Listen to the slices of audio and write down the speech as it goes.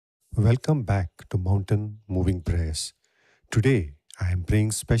Welcome back to Mountain Moving Prayers. Today, I am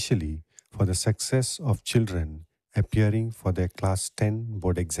praying specially for the success of children appearing for their Class 10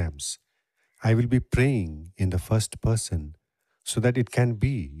 board exams. I will be praying in the first person so that it can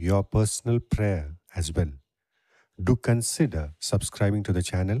be your personal prayer as well. Do consider subscribing to the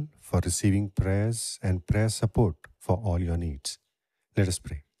channel for receiving prayers and prayer support for all your needs. Let us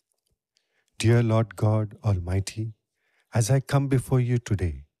pray. Dear Lord God Almighty, as I come before you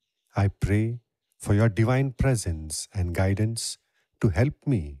today, I pray for your divine presence and guidance to help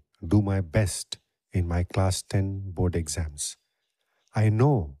me do my best in my Class 10 board exams. I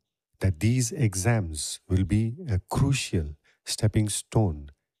know that these exams will be a crucial stepping stone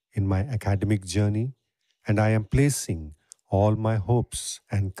in my academic journey, and I am placing all my hopes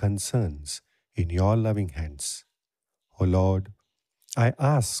and concerns in your loving hands. O Lord, I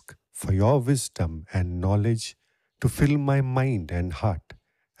ask for your wisdom and knowledge to fill my mind and heart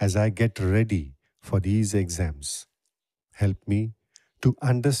as I get ready for these exams. Help me to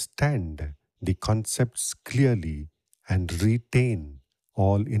understand the concepts clearly and retain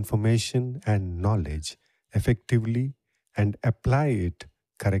all information and knowledge effectively and apply it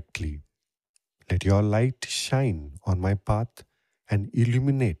correctly. Let your light shine on my path and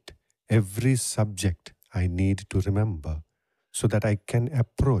illuminate every subject I need to remember so that I can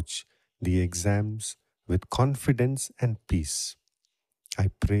approach the exams with confidence and peace. I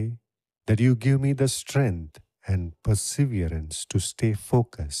pray that you give me the strength and perseverance to stay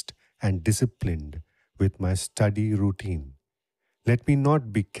focused and disciplined with my study routine. Let me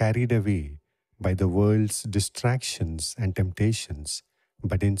not be carried away by the world's distractions and temptations,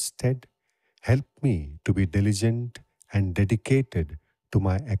 but instead help me to be diligent and dedicated to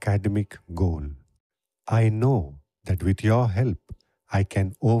my academic goal. I know that with your help, I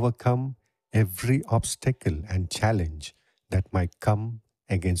can overcome every obstacle and challenge that might come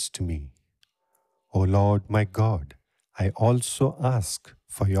against me. O Lord my God, I also ask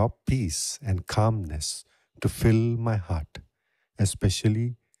for your peace and calmness to fill my heart,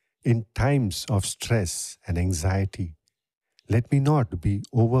 especially in times of stress and anxiety. Let me not be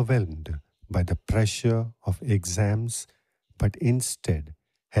overwhelmed by the pressure of exams, but instead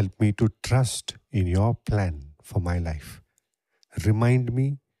help me to trust in your plan for my life. Remind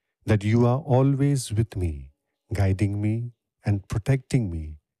me that you are always with me, guiding me and protecting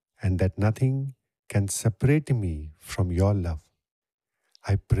me, and that nothing can separate me from your love.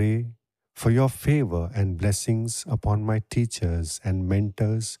 I pray for your favor and blessings upon my teachers and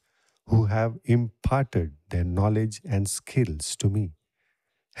mentors who have imparted their knowledge and skills to me.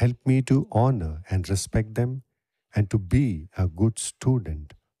 Help me to honor and respect them and to be a good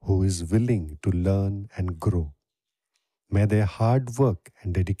student who is willing to learn and grow. May their hard work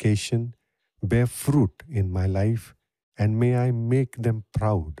and dedication bear fruit in my life, and may I make them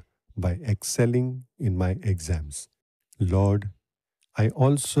proud by excelling in my exams. Lord, I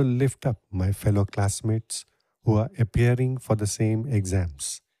also lift up my fellow classmates who are appearing for the same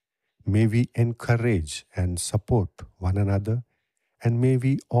exams. May we encourage and support one another, and may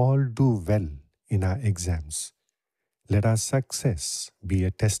we all do well in our exams. Let our success be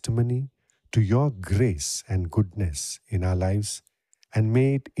a testimony to your grace and goodness in our lives, and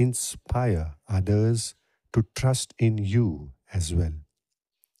may it inspire others to trust in you as well.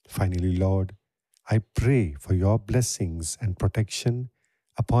 Finally, Lord, I pray for your blessings and protection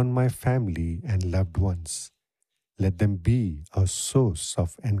upon my family and loved ones. Let them be a source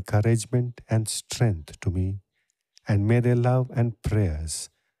of encouragement and strength to me, and may their love and prayers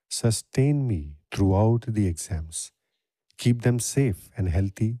sustain me throughout the exams. Keep them safe and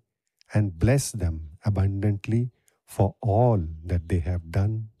healthy, and bless them abundantly for all that they have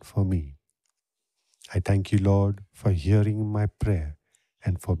done for me. I thank you, Lord, for hearing my prayer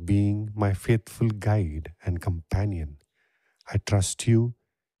and for being my faithful guide and companion. I trust you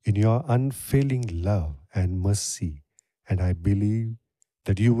in your unfailing love and mercy, and I believe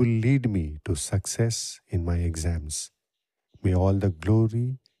that you will lead me to success in my exams. May all the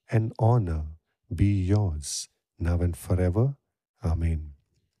glory and honor be yours now and forever. Amen.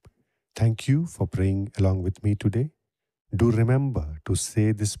 Thank you for praying along with me today. Do remember to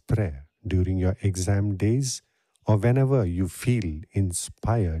say this prayer during your exam days or whenever you feel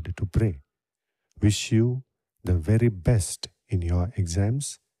inspired to pray. Wish you the very best in your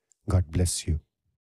exams. God bless you.